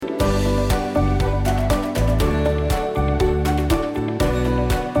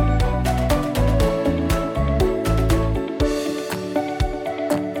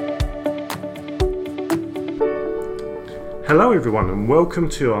Hello everyone and welcome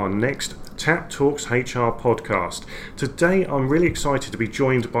to our next Tap Talks HR podcast. Today I'm really excited to be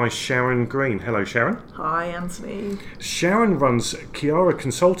joined by Sharon Green. Hello Sharon. Hi Anthony. Sharon runs Chiara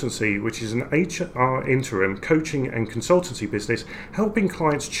Consultancy, which is an HR interim coaching and consultancy business helping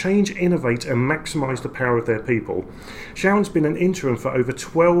clients change, innovate and maximise the power of their people. Sharon's been an interim for over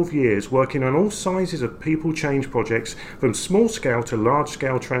 12 years, working on all sizes of people change projects from small scale to large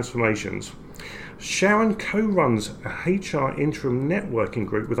scale transformations. Sharon co-runs a HR interim networking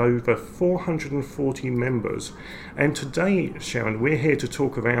group with over 440 members. And today, Sharon, we're here to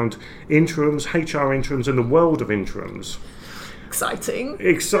talk around interims, HR interims and the world of interims. Exciting.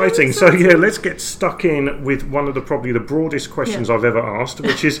 So let's get stuck in with one of probably the broadest questions I've ever asked,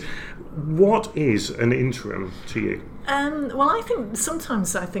 which is, what is an interim to you? Well, I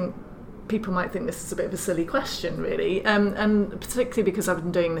think people might think this is a bit of a silly question, really, and particularly because I've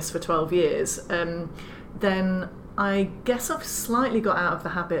been doing this for 12 years, then I guess I've slightly got out of the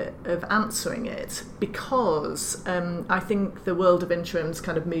habit of answering it because I think the world of interims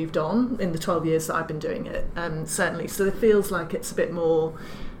kind of moved on in the 12 years that I've been doing it, certainly. So it feels like it's a bit more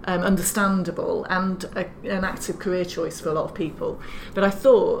understandable and an active career choice for a lot of people. But I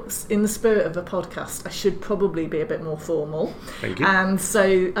thought, in the spirit of a podcast, I should probably be a bit more formal. Thank you. And so,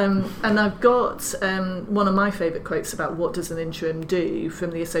 and I've got one of my favourite quotes about what does an interim do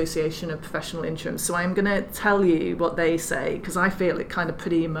from the Association of Professional Interims. So I'm going to tell you what they say, because I feel it kind of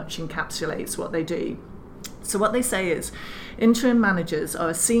pretty much encapsulates what they do. So what they say is, interim managers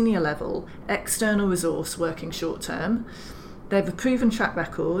are a senior level external resource working short term. They have a proven track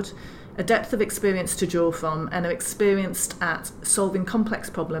record, a depth of experience to draw from, and are experienced at solving complex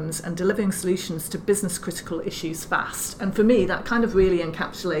problems and delivering solutions to business critical issues fast. And for me, that kind of really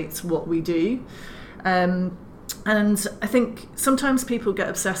encapsulates what we do. And I think sometimes people get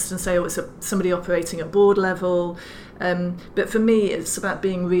obsessed and say, oh, it's somebody operating at board level. But for me, it's about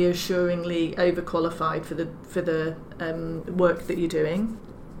being reassuringly overqualified for the work that you're doing.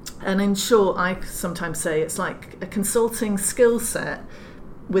 And in short, I sometimes say it's like a consulting skill set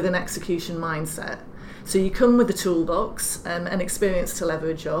with an execution mindset. So you come with a toolbox and experience to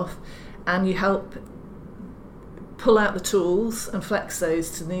leverage off, and you help pull out the tools and flex those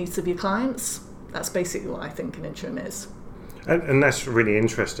to the needs of your clients. That's basically what I think an interim is. And that's really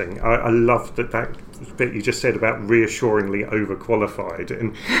interesting. I love that bit you just said about reassuringly overqualified,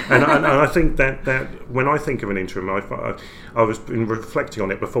 and I think that when I think of an interim, I was been reflecting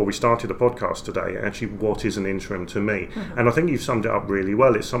on it before we started the podcast today. Actually, what is an interim to me? Mm-hmm. And I think you've summed it up really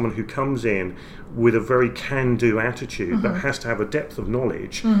well. It's someone who comes in with a very can-do attitude, mm-hmm. but has to have a depth of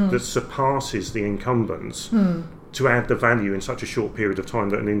knowledge mm-hmm. that surpasses the incumbents to add the value in such a short period of time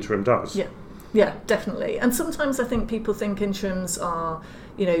that an interim does. Yeah, definitely. And sometimes I think people think interims are,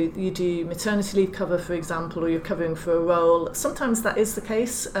 you do maternity leave cover, for example, or you're covering for a role. Sometimes that is the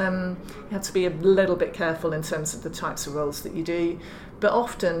case. You have to be a little bit careful in terms of the types of roles that you do. But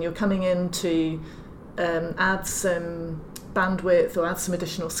often you're coming in to add some bandwidth or add some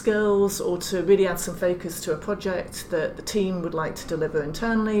additional skills, or to really add some focus to a project that the team would like to deliver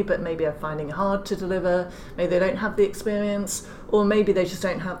internally, but maybe are finding it hard to deliver. Maybe they don't have the experience, or maybe they just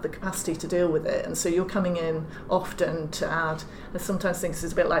don't have the capacity to deal with it. And so you're coming in often to add, I sometimes think it's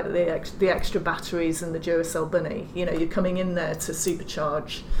a bit like the extra batteries in the Duracell bunny. You're coming in there to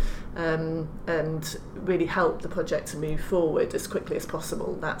supercharge and really help the project to move forward as quickly as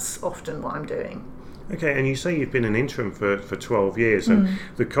possible. That's often what I'm doing. Okay, and you say you've been an interim for 12 years, and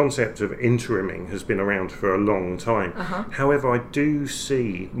the concept of interiming has been around for a long time. Uh-huh. However, I do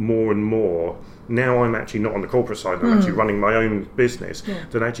see more and more, now I'm actually not on the corporate side, I'm actually running my own business,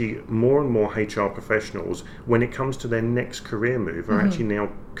 that actually more and more HR professionals, when it comes to their next career move, are actually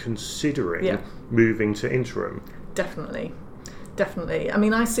now considering moving to interim. Definitely. I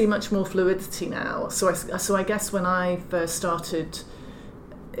mean, I see much more fluidity now. So I guess when I first started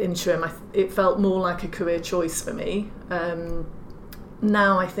interim, it felt more like a career choice for me.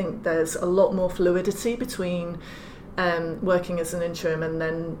 Now I think there's a lot more fluidity between working as an interim and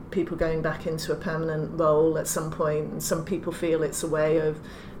then people going back into a permanent role at some point. And some people feel it's a way of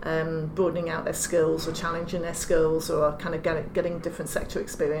broadening out their skills or challenging their skills, or kind of getting different sector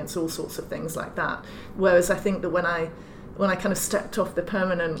experience, all sorts of things like that. Whereas I think that when I kind of stepped off the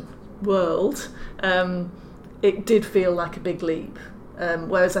permanent world, it did feel like a big leap.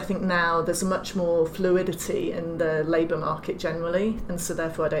 Whereas I think now there's much more fluidity in the labour market generally, and so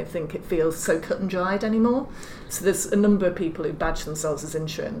therefore I don't think it feels so cut and dried anymore. So there's a number of people who badge themselves as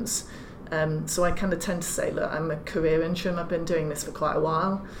interims. So I kind of tend to say, look, I'm a career interim, I've been doing this for quite a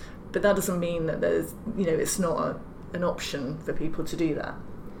while, but that doesn't mean that there's, it's not an option for people to do that.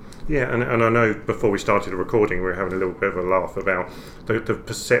 Yeah, and I know before we started the recording we were having a little bit of a laugh about the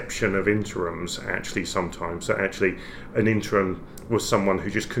perception of interims actually sometimes, that actually an interim was someone who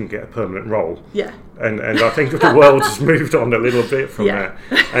just couldn't get a permanent role. Yeah. And I think the world has moved on a little bit from Yeah.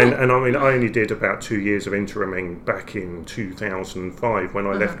 that. And I mean, I only did about 2 years of interiming back in 2005 when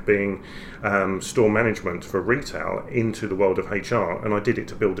I left being store management for retail into the world of HR, and I did it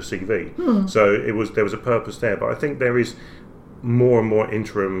to build a CV. So there was a purpose there, but I think there is more and more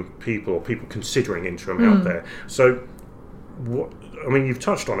interim people, or people considering interim out there. So what, I mean, you've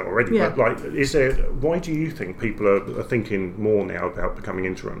touched on it already, Yeah. but why do you think people are thinking more now about becoming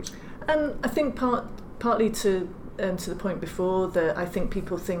interims? I think partly to the point before, that I think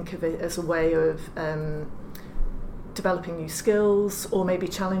people think of it as a way of developing new skills, or maybe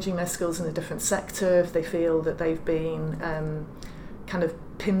challenging their skills in a different sector if they feel that they've been kind of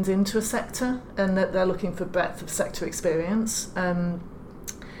pinned into a sector, and that they're looking for breadth of sector experience.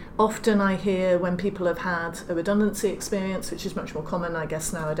 Often I hear when people have had a redundancy experience, which is much more common, I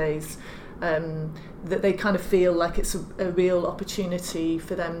guess, nowadays, that they kind of feel like it's a real opportunity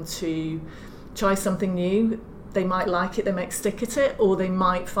for them to try something new. They might like it, they might stick at it, or they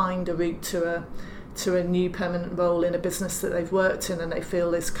might find a route to a new permanent role in a business that they've worked in and they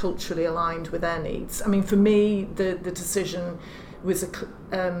feel is culturally aligned with their needs. I mean, for me, the decision was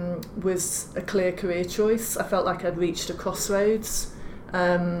a clear career choice. I felt like I'd reached a crossroads.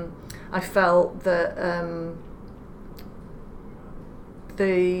 I felt that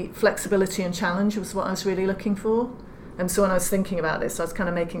the flexibility and challenge was what I was really looking for. And so when I was thinking about this, I was kind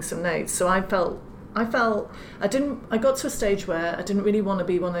of making some notes. So I got to a stage where I didn't really want to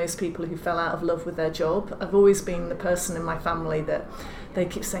be one of those people who fell out of love with their job. I've always been the person in my family that they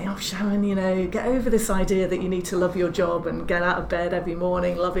keep saying, oh, Sharon, get over this idea that you need to love your job and get out of bed every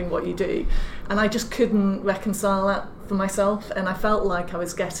morning loving what you do. And I just couldn't reconcile that for myself. And I felt like I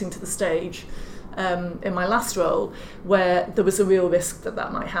was getting to the stage in my last role where there was a real risk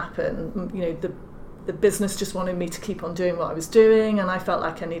that might happen. The business just wanted me to keep on doing what I was doing, and I felt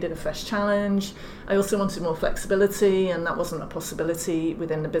like I needed a fresh challenge. I also wanted more flexibility, and that wasn't a possibility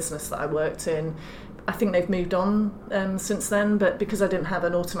within the business that I worked in. I think they've moved on since then, but because I didn't have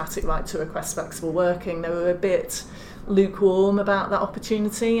an automatic right to request flexible working, they were a bit lukewarm about that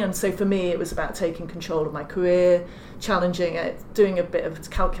opportunity. And so for me, it was about taking control of my career, challenging it, doing a bit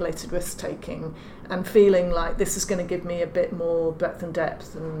of calculated risk taking, and feeling like this is going to give me a bit more breadth and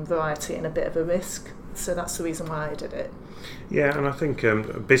depth and variety and a bit of a risk. So that's the reason why I did it. Yeah, and I think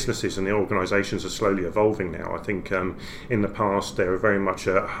businesses and the organisations are slowly evolving now. I think in the past they were very much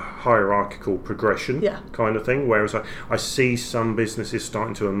a hierarchical progression kind of thing, whereas I see some businesses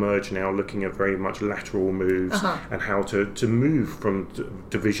starting to emerge now looking at very much lateral moves and how to move from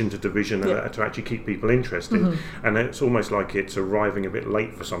division to division and to actually keep people interested. And it's almost like it's arriving a bit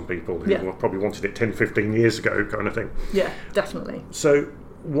late for some people who probably wanted it 10, 15 years ago kind of thing. Yeah, definitely. So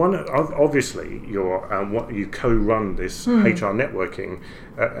obviously you co-run this HR networking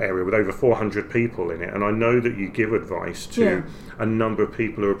area with over 400 people in it, and I know that you give advice to a number of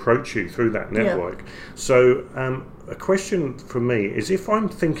people who approach you through that network. So a question for me is, if I'm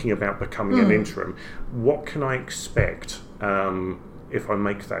thinking about becoming an interim, what can I expect if I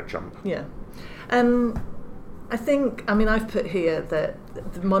make that jump? I've put here that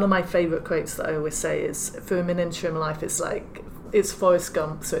one of my favourite quotes that I always say is, for an interim life, it's Forrest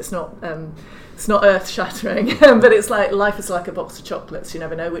Gump, so it's not earth-shattering, but it's like life is like a box of chocolates. You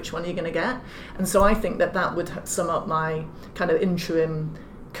never know which one you're going to get. And so I think that would sum up my kind of interim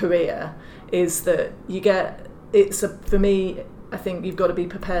career, is that for me, I think you've got to be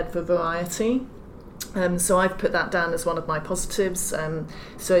prepared for variety. So I've put that down as one of my positives.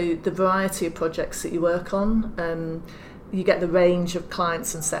 So the variety of projects that you work on, you get the range of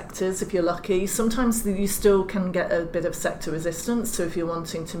clients and sectors if you're lucky. Sometimes you still can get a bit of sector resistance, so if you're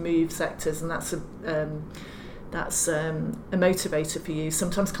wanting to move sectors, and that's a motivator for you.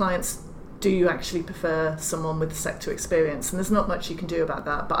 Sometimes clients do actually prefer someone with sector experience, and there's not much you can do about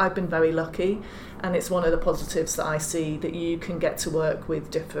that, but I've been very lucky, and it's one of the positives that I see, that you can get to work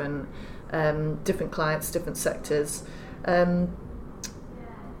with different clients, different sectors. You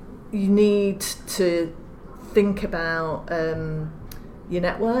need to think about your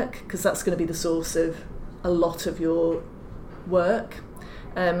network, because that's going to be the source of a lot of your work.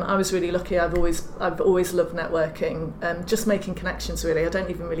 I was really lucky. I've always loved networking, just making connections, really. I don't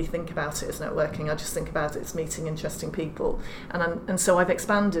even really think about it as networking. I just think about it as meeting interesting people, and so I've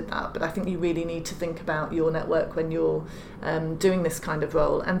expanded that. But I think you really need to think about your network when you're doing this kind of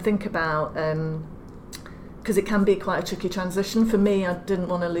role, and think about, because it can be quite a tricky transition. For me, I didn't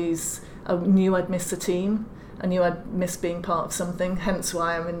want to lose. I knew I'd miss a team. I knew I'd miss being part of something, hence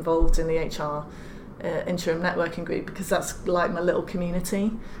why I'm involved in the HR interim networking group, because that's like my little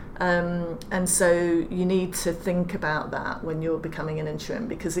community. And so you need to think about that when you're becoming an interim,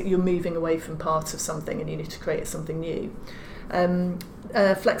 because you're moving away from part of something and you need to create something new.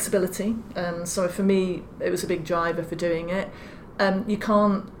 Flexibility. So for me, it was a big driver for doing it. You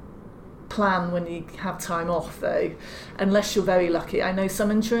can't plan when you have time off, though, unless you're very lucky. I know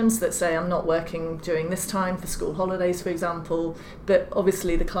some interims that say I'm not working during this time for school holidays, for example, but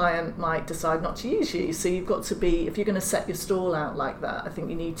obviously the client might decide not to use you. So you've got to be, if you're going to set your stall out like that, I think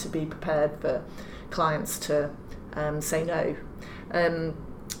you need to be prepared for clients to say no.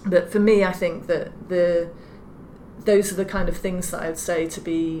 But for me, I think that those are the kind of things that I'd say to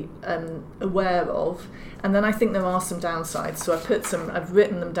be aware of. And then I think there are some downsides. So I've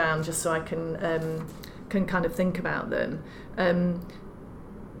written them down just so I can kind of think about them.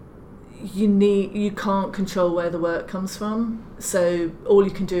 You can't control where the work comes from. So all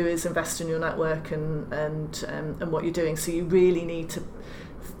you can do is invest in your network and what you're doing. So you really need to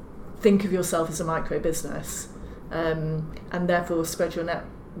think of yourself as a micro business, and therefore spread your net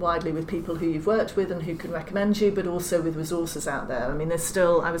widely with people who you've worked with and who can recommend you, but also with resources out there. I mean,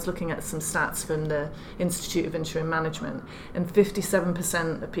 I was looking at some stats from the Institute of Interim Management, and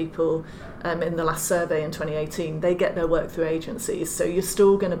 57% of people in the last survey in 2018, they get their work through agencies. So you're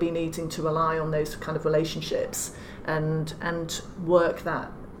still going to be needing to rely on those kind of relationships and work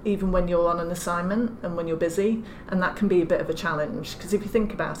that even when you're on an assignment and when you're busy, and that can be a bit of a challenge, because if you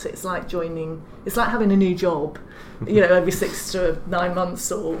think about it, it's like having a new job, every 6 to 9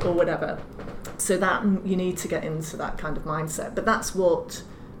 months or whatever. So that you need to get into that kind of mindset. But that's what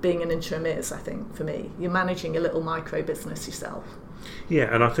being an interim is, I think, for me. You're managing a little micro business yourself. Yeah,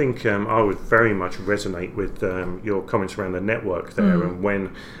 and I think I would very much resonate with your comments around the network there. And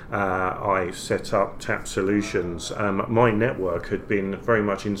when I set up TAP Solutions, my network had been very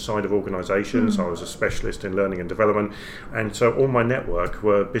much inside of organisations. I was a specialist in learning and development, and so all my network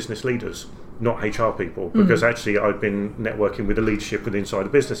were business leaders, not HR people, because actually I'd been networking with the leadership within inside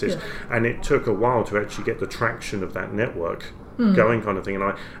of businesses, and it took a while to actually get the traction of that network going, kind of thing.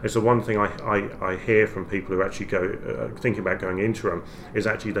 And it's the one thing I hear from people who actually go thinking about going interim, is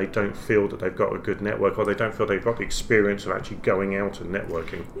actually they don't feel that they've got a good network, or they don't feel they've got the experience of actually going out and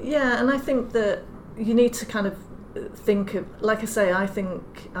networking. Yeah, and I think that you need to kind of think of, like I say, I think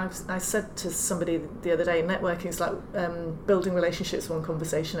I said to somebody the other day, networking is like building relationships one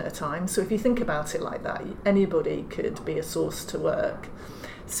conversation at a time. So if you think about it like that, anybody could be a source to work.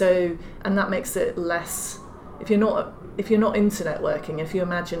 So, and that makes it less, if you're not into networking, if you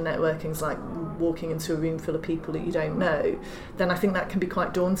imagine networking is like walking into a room full of people that you don't know, then I think that can be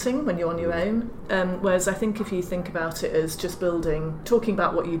quite daunting when you're on your own. Whereas I think if you think about it as just talking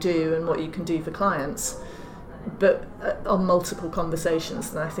about what you do and what you can do for clients, but on multiple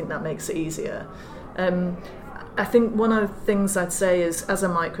conversations, then I think that makes it easier. I think one of the things I'd say is, as a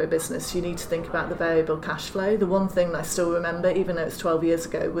micro business, you need to think about the variable cash flow. The one thing that I still remember, even though it's 12 years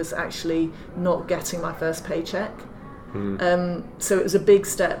ago, was actually not getting my first paycheck. So it was a big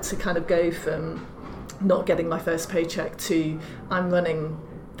step to kind of go from not getting my first paycheck to I'm running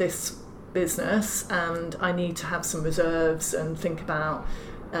this business and I need to have some reserves and think about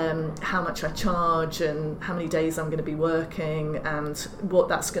how much I charge and how many days I'm going to be working and what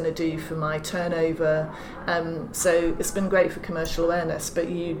that's going to do for my turnover. So it's been great for commercial awareness, but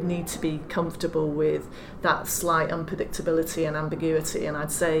you need to be comfortable with that slight unpredictability and ambiguity. And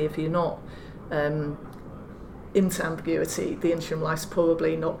I'd say if you're not into ambiguity, the interim life's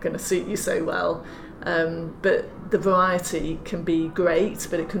probably not going to suit you so well. But the variety can be great,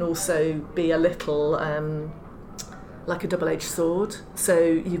 but it can also be a little like a double-edged sword. So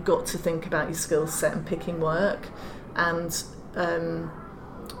you've got to think about your skill set and picking work, and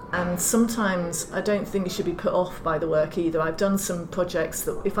sometimes I don't think you should be put off by the work either. I've done some projects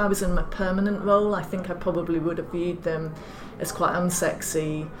that if I was in a permanent role, I think I probably would have viewed them as quite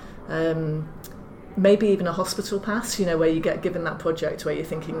unsexy. Maybe even a hospital pass, where you get given that project where you're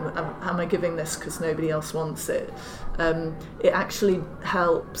thinking, am I giving this because nobody else wants it? It actually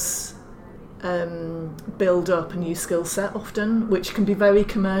helps build up a new skill set often, which can be very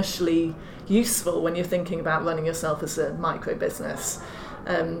commercially useful when you're thinking about running yourself as a micro business.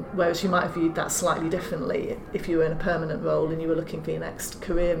 Whereas you might have viewed that slightly differently if you were in a permanent role and you were looking for your next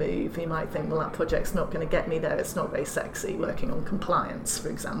career move. You might think, well, that project's not going to get me there, it's not very sexy, working on compliance, for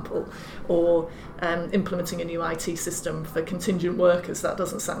example, or implementing a new IT system for contingent workers, that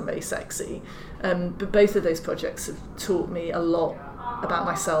doesn't sound very sexy. But both of those projects have taught me a lot about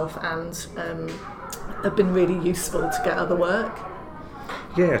myself and have been really useful to get other work.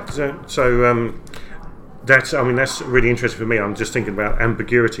 Yeah, so That's really interesting for me. I'm just thinking about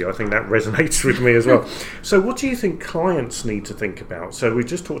ambiguity. I think that resonates with me as well. So what do you think clients need to think about? So we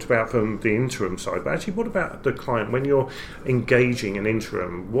just talked about from the interim side, but actually what about the client? When you're engaging an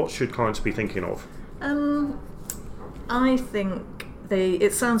interim, what should clients be thinking of? I think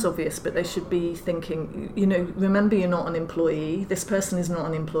it sounds obvious, but they should be thinking, remember you're not an employee. This person is not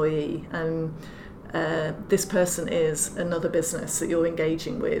an employee, and this person is another business that you're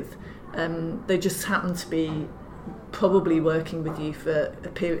engaging with. They just happen to be probably working with you for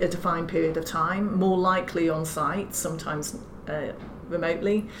a defined period of time, more likely on site, sometimes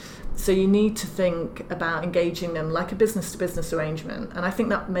remotely. So you need to think about engaging them like a business-to-business arrangement, and I think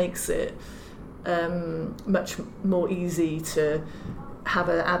that makes it much more easy to have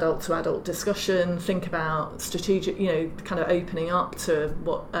an adult-to-adult discussion, think about strategic, kind of opening up to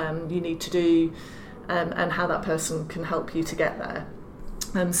what you need to do, and how that person can help you to get there.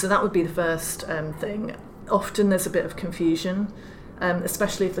 So that would be the first thing. Often there's a bit of confusion,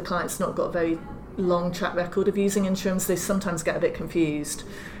 especially if the client's not got a very long track record of using interims. They sometimes get a bit confused.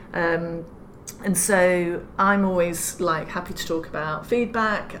 And so I'm always happy to talk about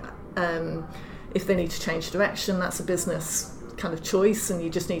feedback. If they need to change direction, that's a business kind of choice, and you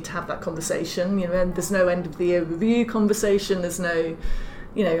just need to have that conversation. And there's no end of the year review conversation. There's no,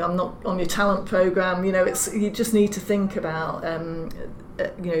 I'm not on your talent program. You just need to think about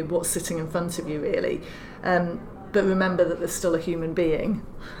what's sitting in front of you, really. But remember that there's still a human being.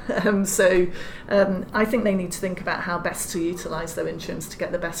 So I think they need to think about how best to utilise their interims to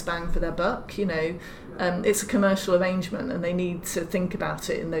get the best bang for their buck. It's a commercial arrangement, and they need to think about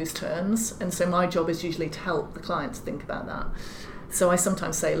it in those terms. And so my job is usually to help the client to think about that. So I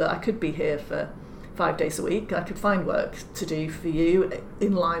sometimes say, look, I could be here for 5 days a week. I could find work to do for you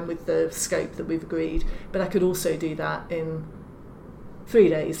in line with the scope that we've agreed, but I could also do that in 3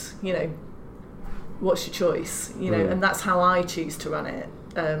 days. What's your choice? And that's how I choose to run it.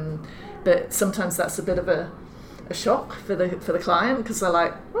 But sometimes that's a bit of a shock for the client, because they're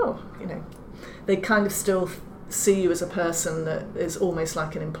like, they kind of still see you as a person that is almost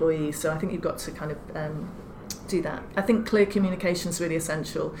like an employee. So I think you've got to kind of do that. I think clear communication is really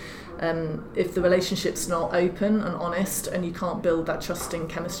essential. If the relationship's not open and honest, and you can't build that trusting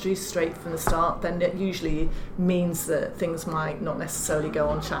chemistry straight from the start, then it usually means that things might not necessarily go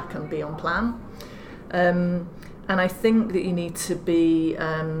on track and be on plan. And I think that you need to be,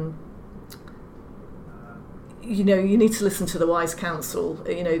 you need to listen to the wise counsel,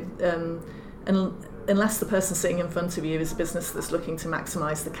 and unless the person sitting in front of you is a business that's looking to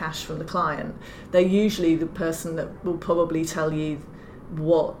maximise the cash from the client, they're usually the person that will probably tell you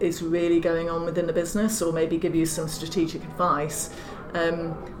what is really going on within the business, or maybe give you some strategic advice.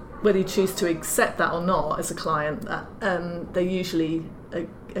 Whether you choose to accept that or not as a client, they're usually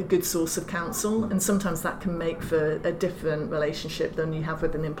a good source of counsel, and sometimes that can make for a different relationship than you have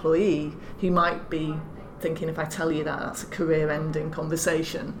with an employee who might be thinking, if I tell you that, that's a career-ending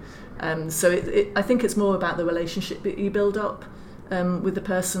conversation. So I think it's more about the relationship that you build up with the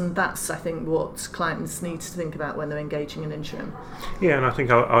person. That's, I think, what clients need to think about when they're engaging an interim. Yeah, and I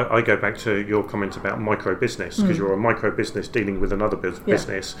think I go back to your comment about micro-business, because you're a micro-business dealing with another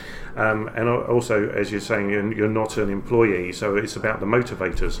business. And also, as you're saying, you're not an employee, so it's about the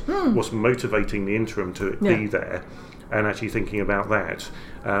motivators. What's motivating the interim to be there? And actually thinking about that,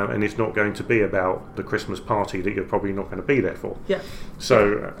 and it's not going to be about the Christmas party that you're probably not going to be there for. Yeah.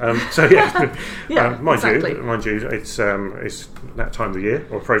 So yeah, mind exactly. you, it's that time of the year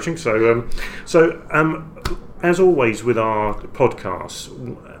or approaching. So as always with our podcasts,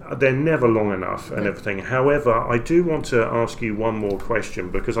 they're never long enough and everything. However, I do want to ask you one more question,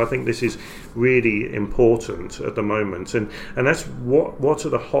 because I think this is really important at the moment, and that's what are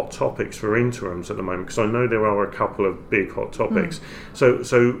the hot topics for interims at the moment? Because I know there are a couple of big hot topics.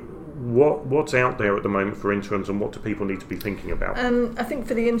 So what's out there at the moment for interims, and what do people need to be thinking about? I think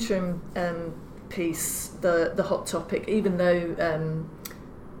for the interim piece, the hot topic, even though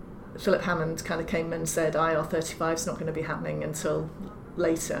Philip Hammond kind of came and said IR35 is not going to be happening until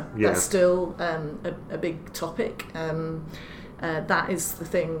later, that's still a big topic. That is the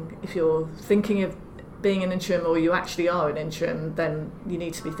thing. If you're thinking of being an interim, or you actually are an interim, then you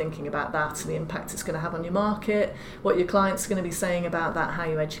need to be thinking about that and the impact it's going to have on your market, what your clients are going to be saying about that, how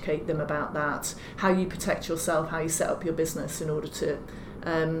you educate them about that, how you protect yourself, how you set up your business in order to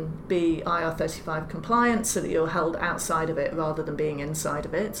be IR35 compliant, so that you're held outside of it rather than being inside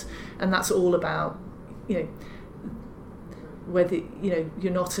of it. And that's all about, whether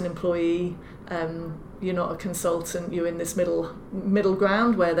you're not an employee, you're not a consultant, you're in this middle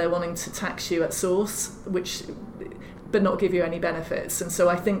ground where they're wanting to tax you at source, which but not give you any benefits. And so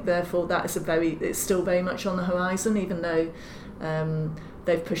I think therefore that is it's still very much on the horizon, even though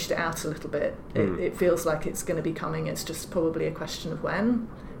they've pushed it out a little bit. It feels like it's going to be coming. It's just probably a question of when,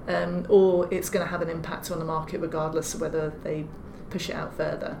 or it's going to have an impact on the market regardless of whether they push it out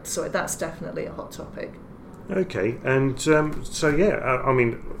further. So that's definitely a hot topic. Okay, and I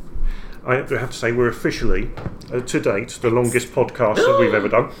mean, I have to say we're officially, to date, the longest podcast that we've ever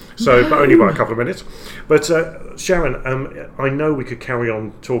done. So, but only by a couple of minutes. But Sharon, I know we could carry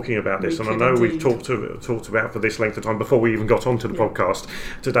on talking about this, and I know we've talked about for this length of time before we even got onto the podcast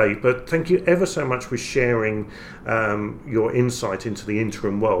today. But thank you ever so much for sharing your insight into the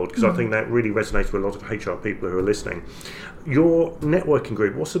interim world, because I think that really resonates with a lot of HR people who are listening. Your networking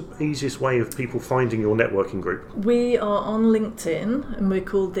group, what's the easiest way of people finding your networking group? We are on LinkedIn, and we're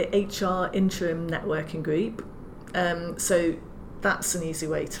called the HR Interim Networking Group. So that's an easy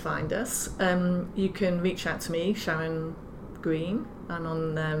way to find us. You can reach out to me, Sharon Green. I'm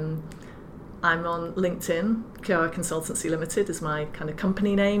on LinkedIn. Chiara Consultancy Limited is my kind of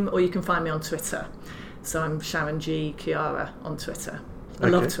company name, or you can find me on Twitter. So I'm Sharon G. Chiara on Twitter. I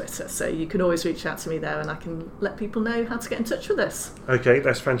love Twitter, so you can always reach out to me there, and I can let people know how to get in touch with us. Okay,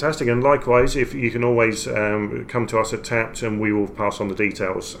 that's fantastic. And likewise, if you can always come to us at Tapt, and we will pass on the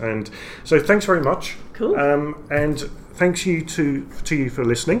details. And so, thanks very much. Cool. And thanks to you for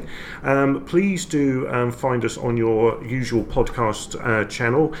listening. Please do find us on your usual podcast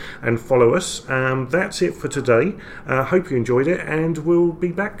channel and follow us. That's it for today. Hope you enjoyed it, and we'll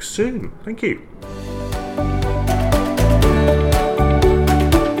be back soon. Thank you.